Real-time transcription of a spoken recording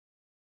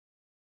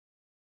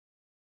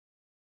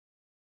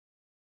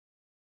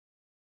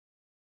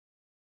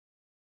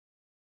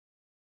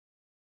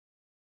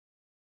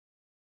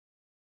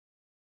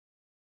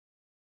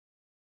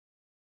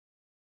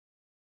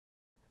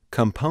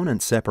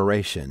Component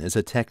separation is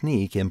a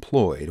technique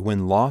employed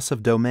when loss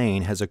of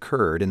domain has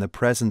occurred in the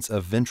presence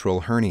of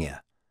ventral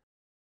hernia.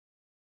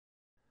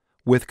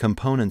 With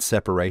component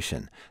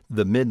separation,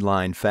 the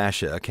midline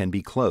fascia can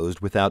be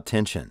closed without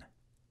tension.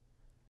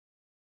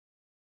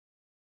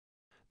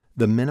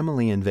 The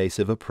minimally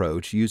invasive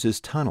approach uses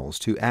tunnels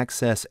to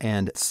access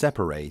and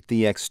separate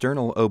the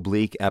external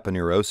oblique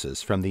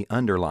aponeurosis from the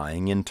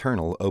underlying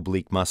internal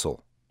oblique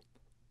muscle.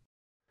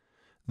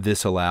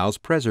 This allows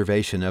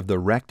preservation of the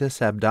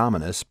rectus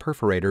abdominis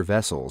perforator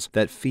vessels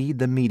that feed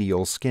the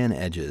medial skin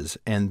edges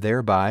and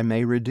thereby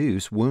may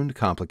reduce wound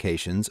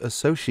complications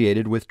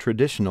associated with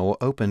traditional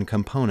open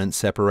component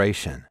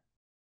separation.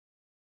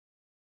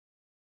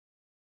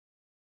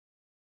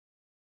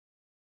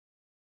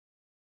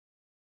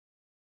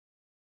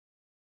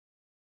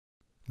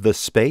 The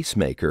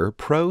Spacemaker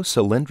Pro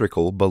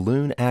cylindrical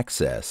balloon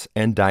access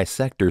and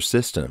dissector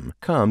system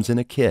comes in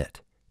a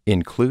kit,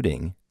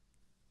 including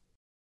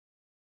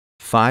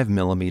 5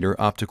 mm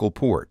optical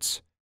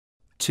ports,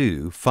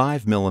 2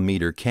 5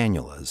 mm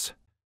cannulas,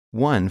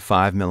 1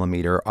 5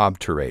 mm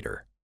obturator,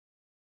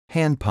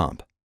 hand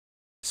pump,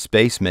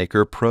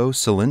 Spacemaker Pro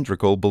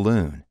cylindrical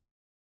balloon,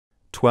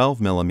 12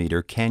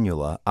 mm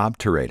cannula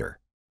obturator,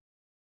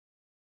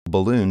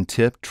 balloon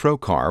tip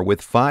trocar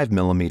with 5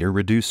 mm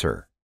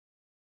reducer.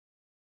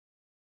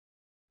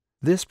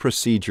 This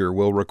procedure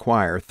will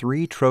require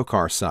 3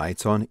 trocar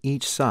sites on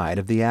each side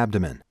of the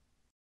abdomen.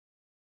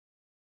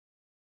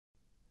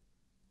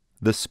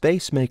 The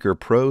Spacemaker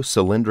Pro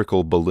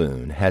cylindrical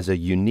balloon has a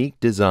unique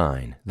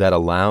design that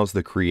allows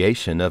the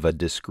creation of a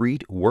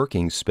discrete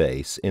working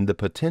space in the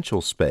potential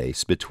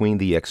space between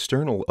the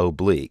external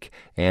oblique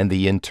and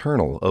the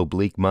internal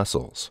oblique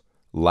muscles,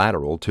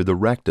 lateral to the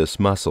rectus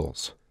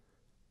muscles.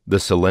 The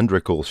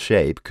cylindrical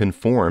shape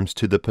conforms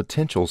to the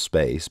potential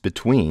space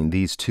between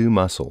these two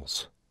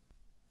muscles.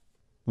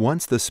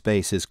 Once the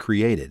space is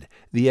created,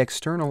 the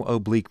external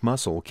oblique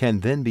muscle can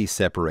then be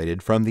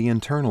separated from the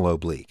internal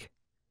oblique.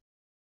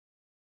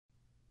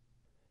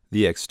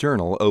 The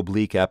external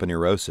oblique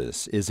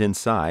aponeurosis is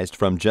incised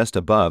from just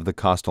above the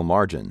costal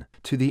margin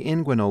to the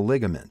inguinal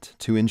ligament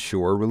to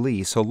ensure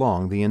release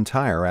along the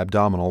entire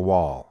abdominal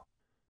wall.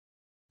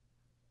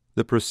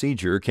 The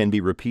procedure can be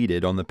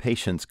repeated on the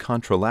patient's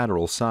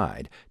contralateral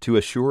side to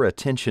assure a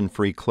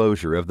tension-free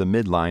closure of the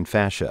midline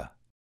fascia.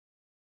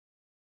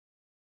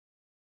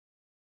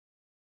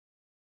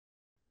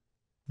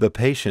 The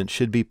patient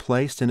should be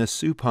placed in a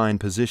supine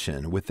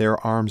position with their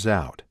arms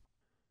out.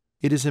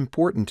 It is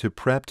important to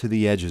prep to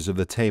the edges of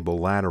the table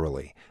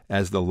laterally,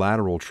 as the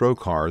lateral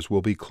trocars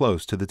will be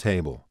close to the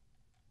table.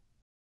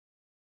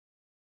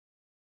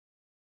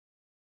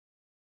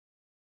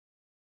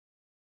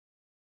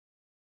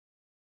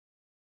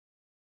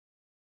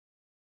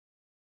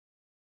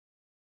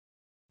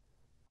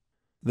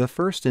 The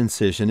first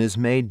incision is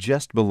made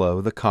just below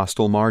the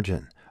costal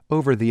margin,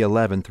 over the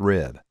 11th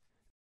rib.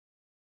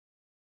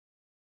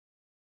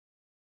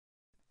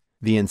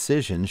 The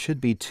incision should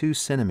be 2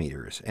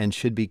 centimeters and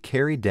should be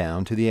carried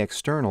down to the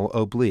external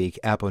oblique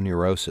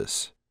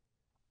aponeurosis.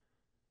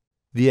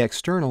 The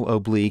external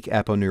oblique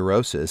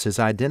aponeurosis is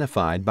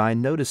identified by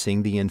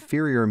noticing the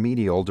inferior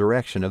medial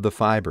direction of the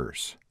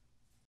fibers.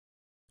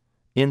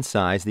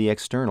 Incise the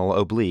external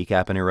oblique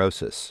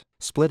aponeurosis,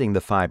 splitting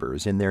the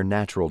fibers in their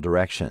natural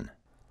direction.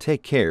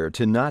 Take care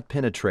to not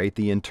penetrate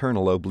the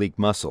internal oblique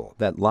muscle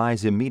that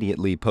lies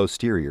immediately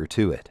posterior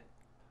to it.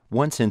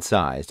 Once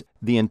incised,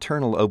 the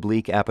internal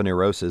oblique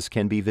aponeurosis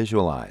can be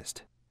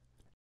visualized.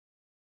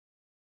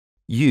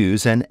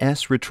 Use an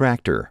S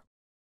retractor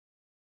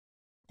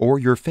or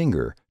your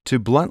finger to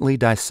bluntly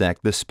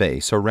dissect the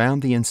space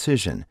around the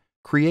incision,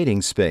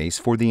 creating space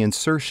for the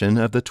insertion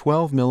of the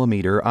 12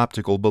 mm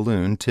optical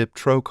balloon tip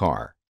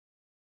trocar.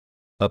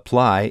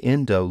 Apply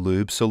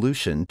Endolube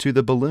solution to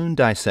the balloon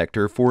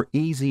dissector for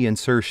easy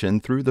insertion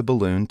through the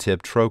balloon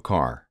tip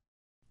trocar.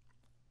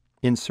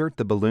 Insert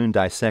the balloon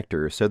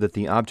dissector so that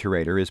the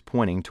obturator is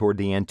pointing toward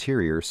the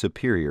anterior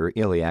superior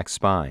iliac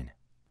spine.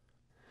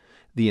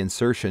 The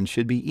insertion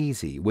should be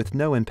easy with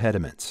no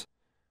impediments.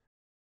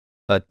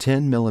 A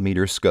 10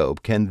 mm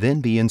scope can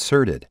then be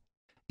inserted.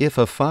 If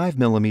a 5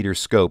 mm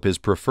scope is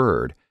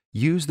preferred,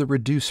 use the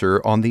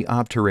reducer on the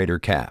obturator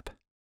cap.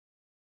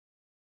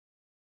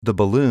 The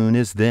balloon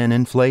is then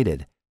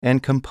inflated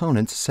and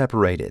components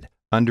separated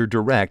under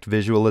direct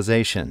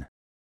visualization.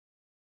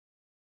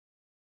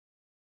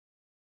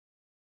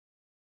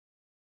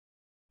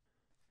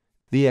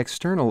 The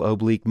external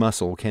oblique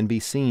muscle can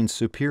be seen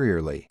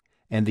superiorly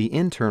and the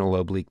internal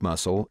oblique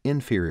muscle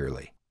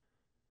inferiorly.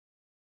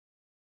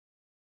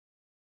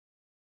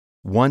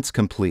 Once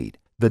complete,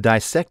 the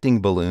dissecting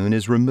balloon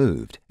is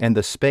removed and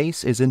the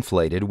space is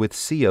inflated with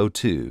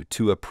CO2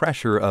 to a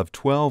pressure of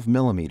 12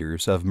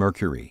 mm of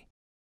mercury.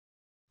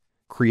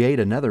 Create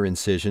another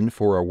incision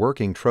for a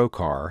working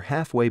trocar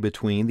halfway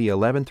between the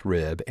 11th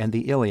rib and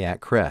the iliac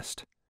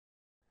crest.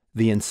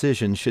 The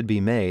incision should be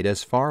made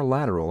as far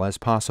lateral as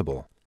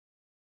possible.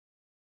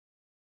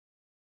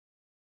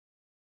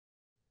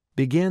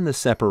 Begin the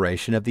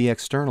separation of the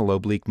external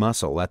oblique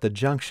muscle at the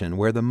junction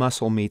where the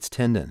muscle meets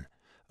tendon,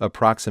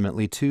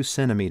 approximately 2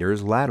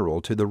 centimeters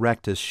lateral to the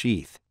rectus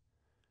sheath.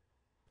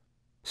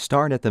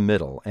 Start at the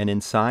middle and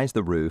incise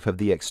the roof of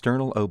the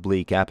external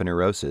oblique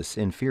aponeurosis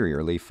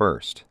inferiorly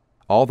first,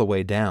 all the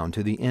way down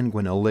to the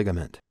inguinal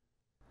ligament.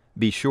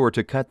 Be sure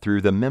to cut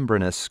through the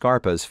membranous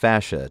Scarpa's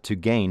fascia to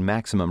gain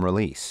maximum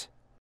release.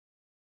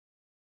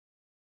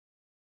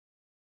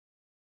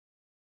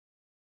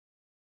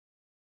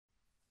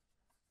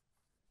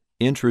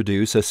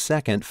 Introduce a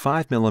second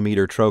 5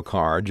 mm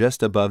trocar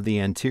just above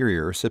the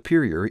anterior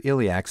superior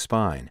iliac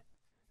spine.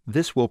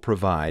 This will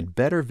provide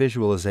better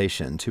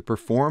visualization to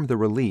perform the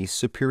release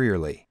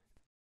superiorly.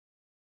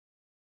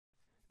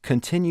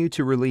 Continue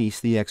to release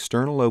the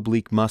external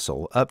oblique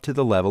muscle up to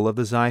the level of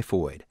the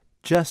xiphoid,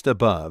 just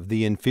above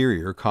the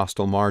inferior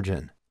costal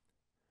margin.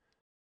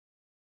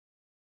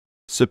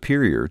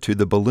 Superior to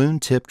the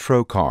balloon-tip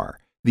trocar,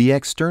 the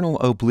external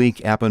oblique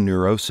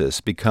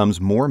aponeurosis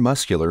becomes more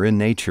muscular in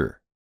nature.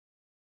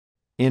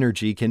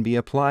 Energy can be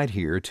applied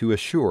here to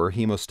assure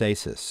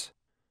hemostasis.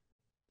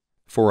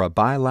 For a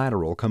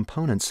bilateral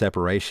component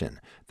separation,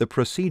 the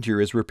procedure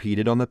is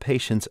repeated on the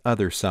patient's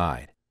other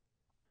side.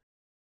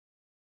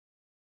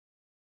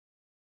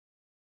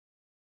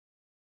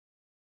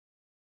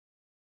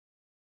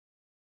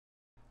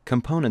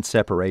 Component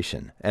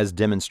separation, as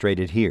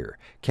demonstrated here,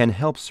 can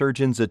help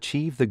surgeons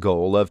achieve the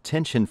goal of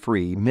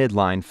tension-free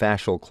midline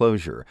fascial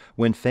closure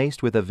when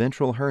faced with a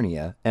ventral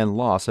hernia and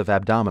loss of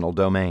abdominal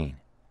domain.